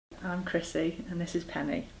I'm Chrissy and this is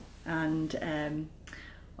Penny, and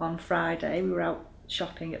on Friday we were out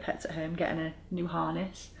shopping at Pets at Home getting a new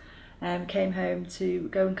harness. Came home to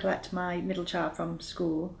go and collect my middle child from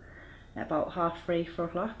school at about 3:30, 4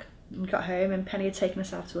 o'clock. We got home and Penny had taken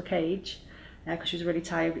herself to a cage because she was really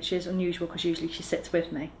tired, which is unusual because usually she sits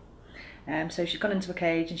with me. So she's gone into a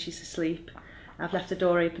cage and she's asleep. I've left the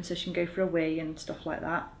door open so she can go for a wee and stuff like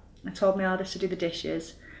that. I told my eldest to do the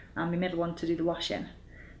dishes and my middle one to do the washing.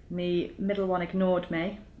 My middle one ignored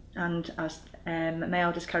me, and as my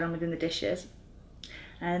eldest carried on with doing the dishes.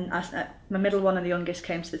 And as my middle one and the youngest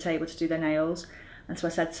came to the table to do their nails, and so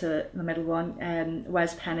I said to my middle one,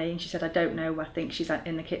 "Where's Penny?" And she said, "I don't know. I think she's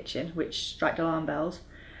in the kitchen," which struck alarm bells.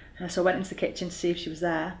 So I went into the kitchen to see if she was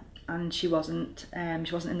there, and she wasn't.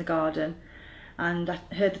 She wasn't in the garden. And I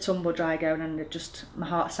heard the tumble dry going, and my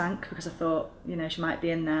heart sank because I thought, you know, she might be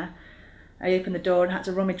in there. I opened the door and had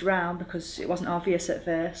to rummage round because it wasn't obvious at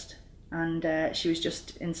first, and she was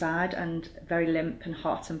just inside and very limp and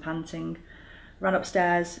hot and panting. Ran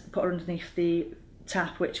upstairs, put her underneath the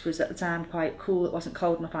tap, which was at the time quite cool. It wasn't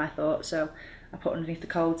cold enough, I thought, so I put her underneath the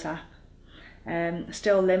cold tap.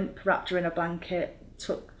 Still limp, wrapped her in a blanket,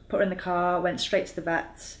 put her in the car, went straight to the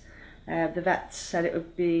vets. The vets said it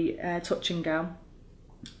would be touch and go.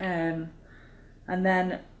 And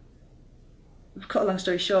then, cut a long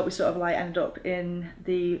story short, we sort of like ended up in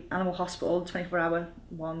the animal hospital, the 24-hour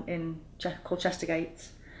one called Chestergate.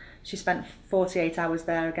 She spent 48 hours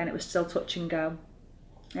there. Again, it was still touch and go.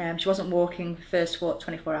 She wasn't walking the first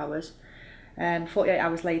 24 hours. 48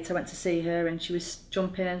 hours later, I went to see her and she was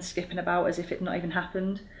jumping and skipping about as if it not even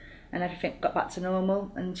happened, and everything got back to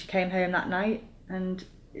normal. And she came home that night, and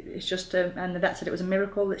it's just and the vet said it was a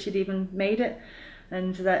miracle that she'd even made it,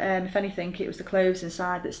 and that if anything, it was the clothes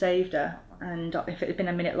inside that saved her. And if it had been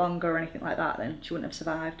a minute longer or anything like that, then she wouldn't have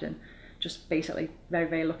survived. And just basically very,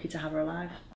 very lucky to have her alive.